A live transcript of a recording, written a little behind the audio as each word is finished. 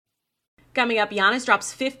Coming up, Giannis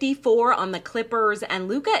drops 54 on the Clippers, and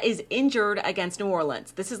Luka is injured against New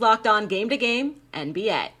Orleans. This is Locked On Game to Game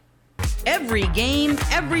NBA. Every game,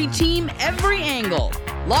 every team, every angle.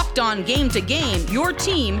 Locked On Game to Game, your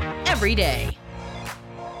team every day.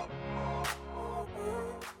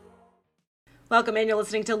 Welcome in. You're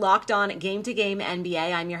listening to Locked On Game to Game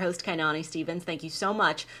NBA. I'm your host, Kainani Stevens. Thank you so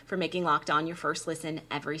much for making Locked On your first listen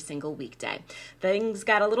every single weekday. Things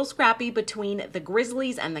got a little scrappy between the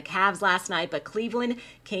Grizzlies and the Cavs last night, but Cleveland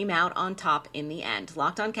came out on top in the end.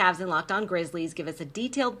 Locked On Cavs and Locked On Grizzlies give us a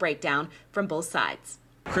detailed breakdown from both sides.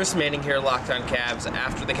 Chris Manning here, Locked On Cavs.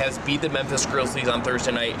 After the Cavs beat the Memphis Grizzlies on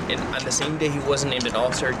Thursday night, and on the same day he wasn't named an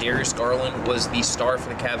All-Star, Darius Garland was the star for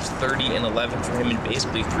the Cavs, 30 and 11 for him in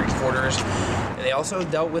basically three quarters. And they also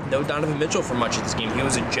dealt with no Donovan Mitchell for much of this game. He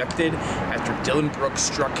was ejected after Dillon Brooks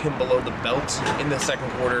struck him below the belt in the second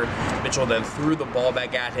quarter. Mitchell then threw the ball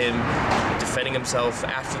back at him, defending himself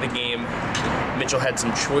after the game. Mitchell had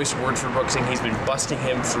some choice words for Brooks, saying he's been busting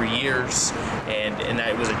him for years, and that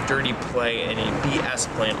it was a dirty play and a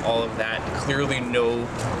BS play and all of that. Clearly no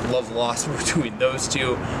love lost between those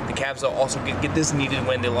two. The Cavs will also get this needed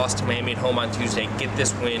win. They lost to Miami at home on Tuesday. Get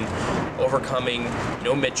this win, overcoming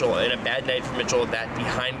no Mitchell, and a bad night for Mitchell, that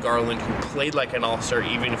behind Garland, who played like an all-star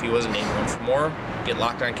even if he wasn't named one. For more, get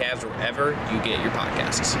Locked On Cavs wherever you get your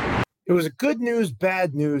podcasts. It was a good news,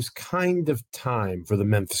 bad news kind of time for the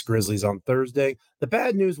Memphis Grizzlies on Thursday. The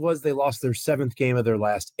bad news was they lost their seventh game of their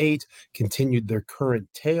last 8, continued their current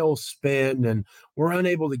tailspin, and were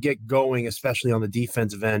unable to get going, especially on the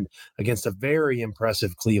defensive end, against a very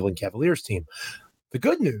impressive Cleveland Cavaliers team. The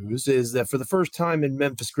good news is that for the first time in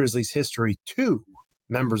Memphis Grizzlies history, 2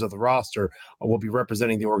 members of the roster will be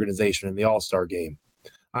representing the organization in the All-Star game.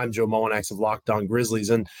 I'm Joe Mullinax of Locked On Grizzlies,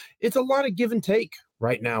 and it's a lot of give and take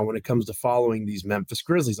right now when it comes to following these Memphis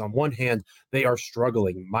Grizzlies. On one hand, they are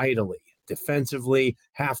struggling mightily defensively,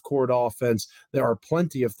 half-court offense. There are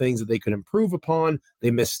plenty of things that they could improve upon. They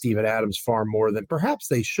miss Steven Adams far more than perhaps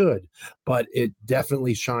they should, but it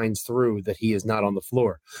definitely shines through that he is not on the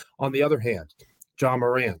floor. On the other hand, Ja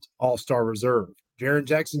Morant, all-star reserve. Jaren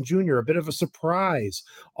Jackson Jr., a bit of a surprise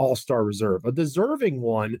all-star reserve, a deserving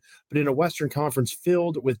one, but in a Western Conference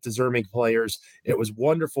filled with deserving players, it was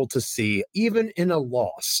wonderful to see, even in a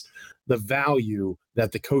loss, the value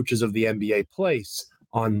that the coaches of the NBA place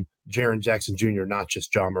on Jaren Jackson Jr., not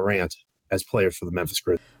just Ja Morant, as players for the Memphis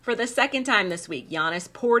Grizzlies. For the second time this week,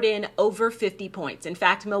 Giannis poured in over 50 points. In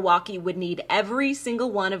fact, Milwaukee would need every single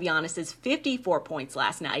one of Giannis's 54 points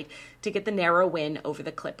last night to get the narrow win over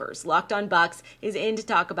the Clippers. Locked On Bucks is in to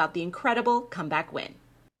talk about the incredible comeback win.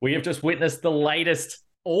 We have just witnessed the latest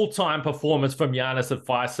all-time performance from Giannis at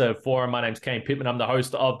Fiserv Forum. My name's Kane Pittman. I'm the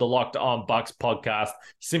host of the Locked On Bucks podcast.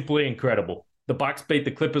 Simply incredible. The Bucks beat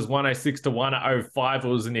the Clippers 106-105. It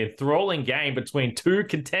was an enthralling game between 2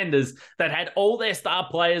 contenders that had all their star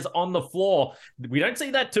players on the floor. We don't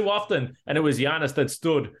see that too often, and it was Giannis that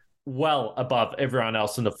stood well above everyone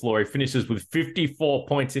else on the floor. He finishes with 54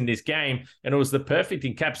 points in this game, and it was the perfect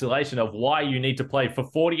encapsulation of why you need to play for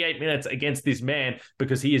 48 minutes against this man,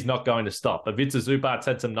 because he is not going to stop. Ivica Zubac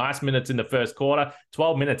had some nice minutes in the first quarter.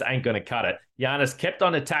 12 minutes ain't going to cut it. Giannis kept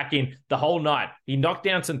on attacking the whole night. He knocked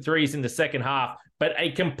down some threes in the second half, but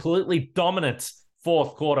a completely dominant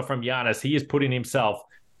fourth quarter from Giannis. He is putting himself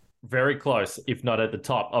very close, if not at the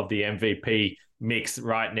top of the MVP mix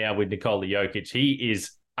right now with Nikola Jokic. He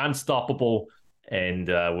is unstoppable, and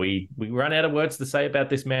we run out of words to say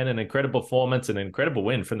about this man. An incredible performance, an incredible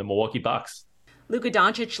win from the Milwaukee Bucks. Luka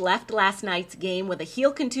Doncic left last night's game with a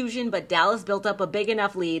heel contusion, but Dallas built up a big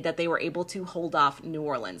enough lead that they were able to hold off New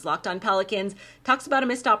Orleans. Locked On Pelicans talks about a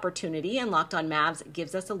missed opportunity, and Locked On Mavs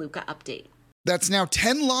gives us a Luka update. That's now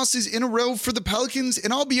 10 losses in a row for the Pelicans,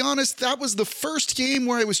 and I'll be honest, that was the first game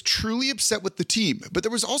where I was truly upset with the team, but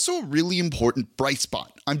there was also a really important bright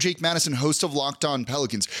spot. I'm Jake Madison, host of Locked On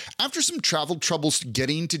Pelicans. After some travel troubles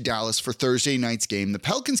getting to Dallas for Thursday night's game, the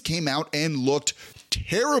Pelicans came out and looked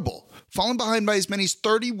terrible, falling behind by as many as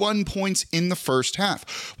 31 points in the first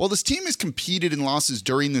half. While this team has competed in losses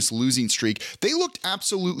during this losing streak, they looked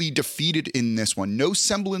absolutely defeated in this one. No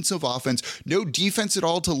semblance of offense, no defense at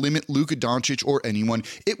all to limit Luka Doncic or anyone.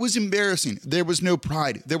 It was embarrassing. There was no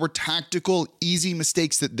pride. There were tactical, easy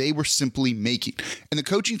mistakes that they were simply making. And the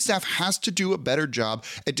coaching staff has to do a better job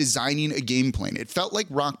at designing a game plan. It felt like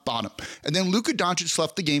rock bottom. And then Luka Doncic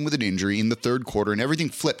left the game with an injury in the third quarter, and everything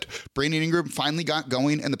flipped. Brandon Ingram finally got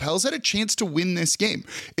going, and the Pels had a chance to win this game.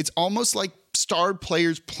 It's almost like star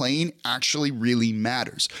players playing actually really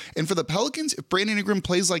matters. And for the Pelicans, if Brandon Ingram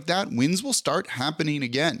plays like that, wins will start happening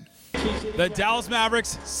again. The Dallas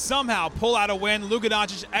Mavericks somehow pull out a win. Luka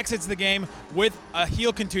Doncic exits the game with a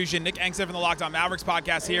heel contusion. Nick Engstead from the Locked On Mavericks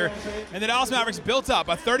podcast here. And the Dallas Mavericks built up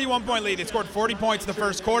a 31-point lead. They scored 40 points in the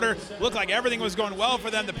first quarter. Looked like everything was going well for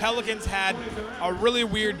them. The Pelicans had a really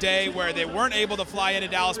weird day where they weren't able to fly into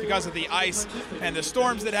Dallas because of the ice and the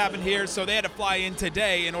storms that happened here. So they had to fly in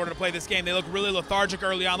today in order to play this game. They looked really lethargic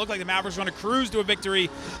early on. Looked like the Mavericks were going to cruise to a victory.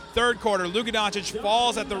 Third quarter, Luka Doncic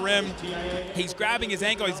falls at the rim. He's grabbing his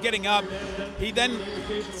ankle. He's getting up. He then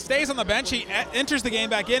stays on the bench. He enters the game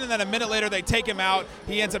back in, and then a minute later they take him out.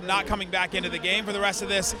 He ends up not coming back into the game for the rest of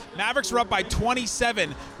this. Mavericks were up by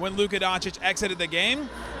 27 when Luka Doncic exited the game.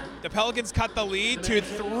 The Pelicans cut the lead to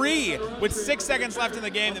 3 with 6 seconds left in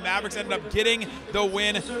the game. The Mavericks ended up getting the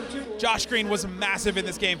win. Josh Green was massive in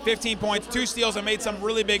this game. 15 points, 2 steals, and made some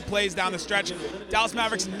really big plays down the stretch. Dallas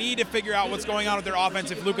Mavericks need to figure out what's going on with their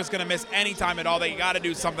offense. If Luka's going to miss any time at all, they got to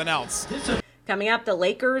do something else. Coming up, the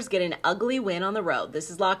Lakers get an ugly win on the road.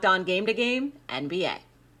 This is Locked On Game to Game NBA.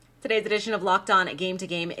 Today's edition of Locked On Game to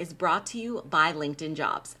Game is brought to you by LinkedIn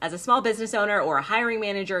Jobs. As a small business owner or a hiring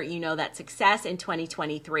manager, you know that success in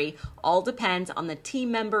 2023 all depends on the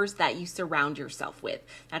team members that you surround yourself with.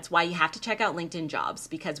 That's why you have to check out LinkedIn Jobs,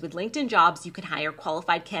 because with LinkedIn Jobs, you can hire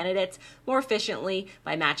qualified candidates more efficiently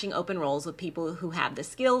by matching open roles with people who have the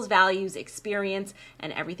skills, values, experience,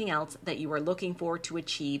 and everything else that you are looking for to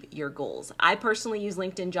achieve your goals. I personally use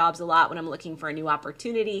LinkedIn Jobs a lot when I'm looking for a new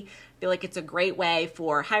opportunity. I feel like it's a great way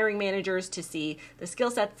for hiring managers to see the skill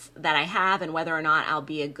sets that I have and whether or not I'll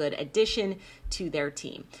be a good addition to their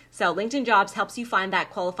team. So LinkedIn Jobs helps you find that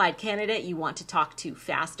qualified candidate you want to talk to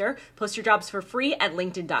faster. Post your jobs for free at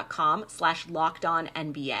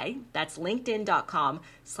linkedin.com/lockedonnba. That's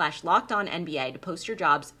linkedin.com/lockedonnba to post your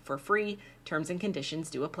jobs for free. Terms and conditions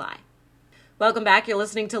do apply. Welcome back. You're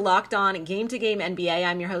listening to Locked On Game to Game NBA.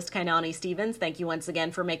 I'm your host, Kainani Stevens. Thank you once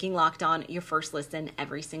again for making Locked On your first listen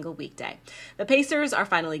every single weekday. The Pacers are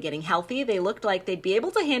finally getting healthy. They looked like they'd be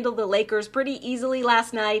able to handle the Lakers pretty easily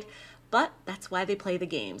last night, but that's why they play the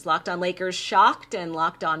games. Locked On Lakers shocked and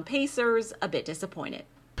Locked On Pacers a bit disappointed.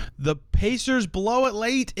 The Pacers blow it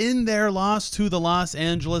late in their loss to the Los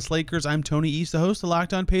Angeles Lakers. I'm Tony East, the host of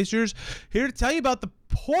Locked On Pacers, here to tell you about the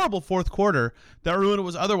horrible fourth quarter that ruined what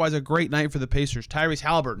was otherwise a great night for the Pacers. Tyrese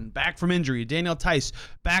Halliburton back from injury. Daniel Tice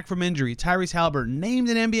back from injury. Tyrese Halliburton named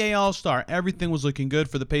an NBA All-Star. Everything was looking good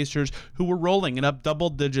for the Pacers, who were rolling and up double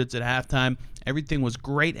digits at halftime. Everything was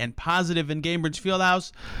great and positive in Gainbridge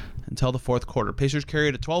Fieldhouse until the fourth quarter. Pacers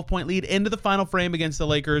carried a 12-point lead into the final frame against the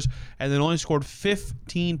Lakers and then only scored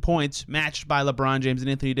 15 points, matched by LeBron James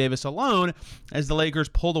and Anthony Davis alone, as the Lakers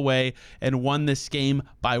pulled away and won this game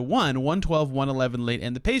by 112-111 late.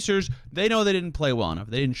 And the Pacers, they know they didn't play well enough.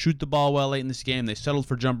 They didn't shoot the ball well late in this game. They settled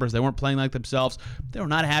for jumpers. They weren't playing like themselves. They were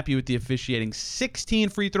not happy with the officiating. 16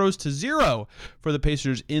 free throws to 0 for the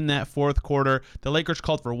Pacers in that fourth quarter. The Lakers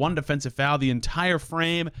called for one defensive foul the entire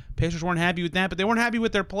frame. Pacers weren't happy with that, but they weren't happy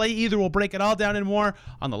with their play either. We'll break it all down and more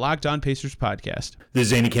on the Locked On Pacers podcast. This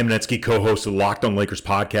is Andy Kamenetsky, co-host of the Locked On Lakers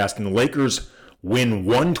podcast, and the Lakers win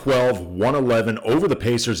 112-111 over the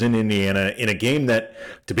Pacers in Indiana in a game that,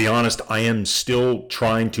 to be honest, I am still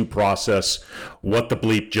trying to process what the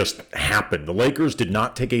bleep just happened. The Lakers did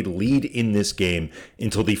not take a lead in this game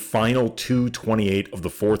until the final 2:28 of the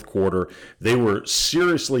fourth quarter. They were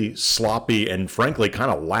seriously sloppy and frankly kind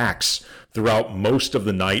of lax throughout most of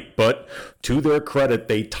the night, but to their credit,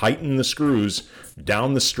 they tightened the screws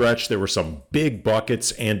down the stretch. There were some big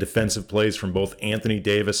buckets and defensive plays from both Anthony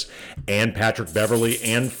Davis and Patrick Beverley,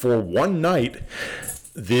 and for one night,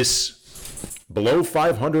 this below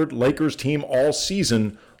 500 Lakers team all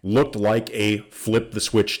season looked like a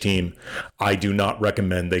flip-the-switch team. I do not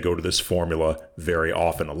recommend they go to this formula very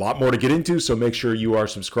often. A lot more to get into, so make sure you are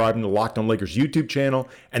subscribing to Locked On Lakers YouTube channel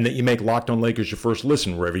and that you make Locked On Lakers your first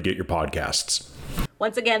listen wherever you get your podcasts.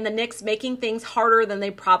 Once again, the Knicks making things harder than they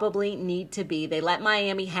probably need to be. They let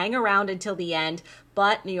Miami hang around until the end,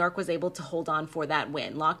 but New York was able to hold on for that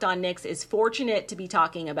win. Locked On Knicks is fortunate to be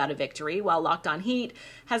talking about a victory, while Locked On Heat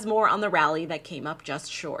has more on the rally that came up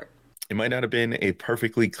just short. It might not have been a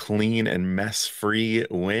perfectly clean and mess-free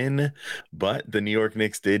win, but the New York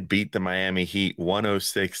Knicks did beat the Miami Heat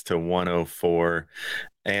 106-104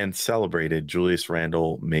 and celebrated Julius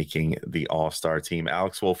Randle making the All-Star team.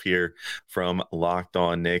 Alex Wolf here from Locked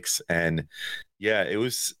On Knicks, and yeah, it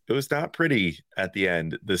was not pretty at the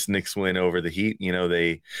end, this Knicks win over the Heat. You know,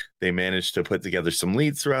 they managed to put together some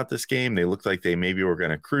leads throughout this game. They looked like they maybe were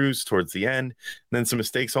going to cruise towards the end, and then some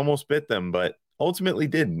mistakes almost bit them, but ultimately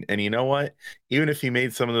didn't. And you know what? Even if he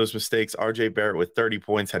made some of those mistakes, RJ Barrett with 30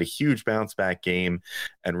 points had a huge bounce back game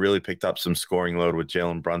and really picked up some scoring load with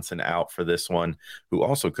Jalen Brunson out for this one, who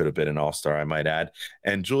also could have been an all-star, I might add.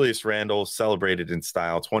 And Julius Randle celebrated in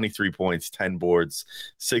style, 23 points, 10 boards,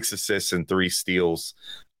 6 assists, and 3 steals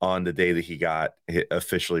on the day that he got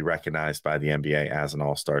officially recognized by the NBA as an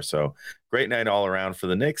all-star. So great night all around for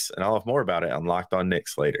the Knicks, and I'll have more about it on Locked On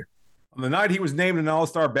Knicks later. On the night he was named an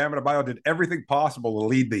all-star, Bam Adebayo did everything possible to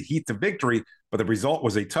lead the Heat to victory, but the result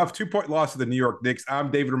was a tough 2-point loss to the New York Knicks. I'm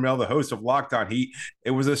David Ramel, the host of Locked On Heat.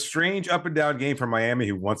 It was a strange up-and-down game for Miami,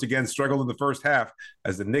 who once again struggled in the first half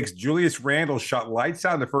as the Knicks' Julius Randle shot lights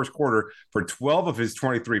out in the first quarter for 12 of his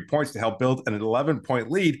 23 points to help build an 11-point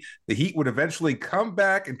lead. The Heat would eventually come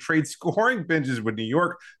back and trade scoring binges with New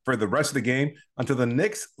York for the rest of the game until the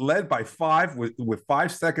Knicks led by 5 with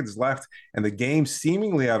 5 seconds left and the game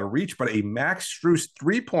seemingly out of reach, but a Max Strus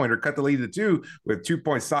three-pointer cut the lead to 2 with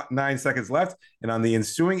 2.9 seconds left. And on the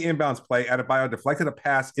ensuing inbounds play, Adebayo deflected a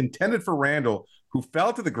pass intended for Randle, who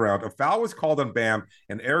fell to the ground. A foul was called on Bam,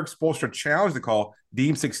 and Eric Spoelstra challenged the call,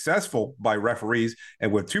 deemed successful by referees.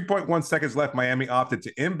 And with 2.1 seconds left, Miami opted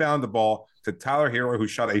to inbound the ball to Tyler Hero, who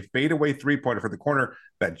shot a fadeaway three-pointer for the corner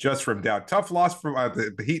that just rimmed out. Tough loss from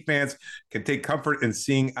the Heat fans can take comfort in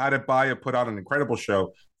seeing Adebayo put on an incredible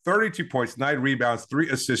show. 32 points, 9 rebounds, 3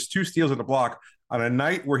 assists, 2 steals, and a block. On a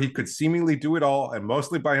night where he could seemingly do it all, and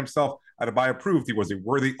mostly by himself, Adebayo proved he was a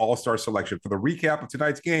worthy all-star selection. For the recap of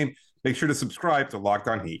tonight's game, make sure to subscribe to Locked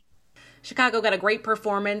On Heat. Chicago got a great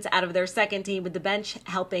performance out of their second team, with the bench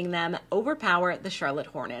helping them overpower the Charlotte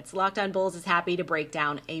Hornets. Locked On Bulls is happy to break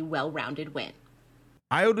down a well-rounded win.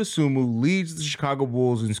 Ayo Dosunmu leads the Chicago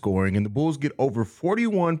Bulls in scoring, and the Bulls get over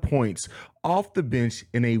 41 points off the bench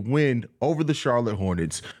in a win over the Charlotte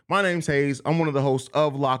Hornets. My name's Hayes. I'm one of the hosts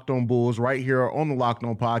of Locked On Bulls right here on the Locked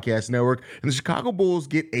On Podcast Network. And the Chicago Bulls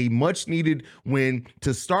get a much-needed win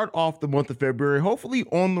to start off the month of February, hopefully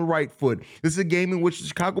on the right foot. This is a game in which the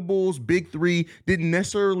Chicago Bulls' big three didn't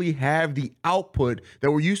necessarily have the output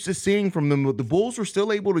that we're used to seeing from them, but the Bulls were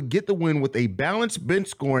still able to get the win with a balanced bench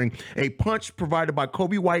scoring, a punch provided by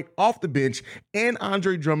Kobe White off the bench, and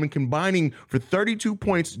Andre Drummond combining for 32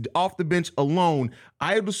 points off the bench alone.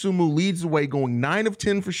 Ayo Dosunmu leads the way, going 9 of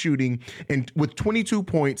 10 for shooting and with 22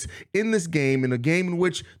 points in this game, in a game in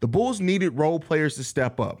which the Bulls needed role players to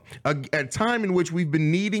step up. A time in which we've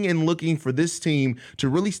been needing and looking for this team to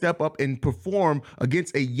really step up and perform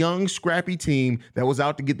against a young, scrappy team that was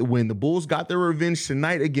out to get the win. The Bulls got their revenge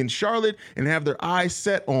tonight against Charlotte and have their eyes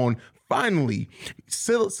set on finally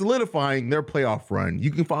solidifying their playoff run.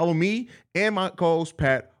 You can follow me and my co-host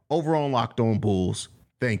Pat over on Locked On Bulls.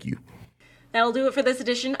 Thank you. That'll do it for this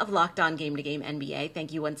edition of Locked On Game to Game NBA.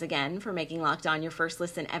 Thank you once again for making Locked On your first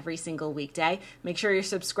listen every single weekday. Make sure you're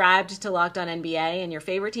subscribed to Locked On NBA and your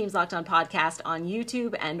favorite team's Locked On podcast on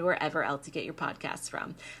YouTube and wherever else you get your podcasts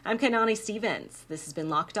from. I'm Kanani Stevens. This has been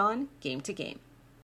Locked On Game to Game.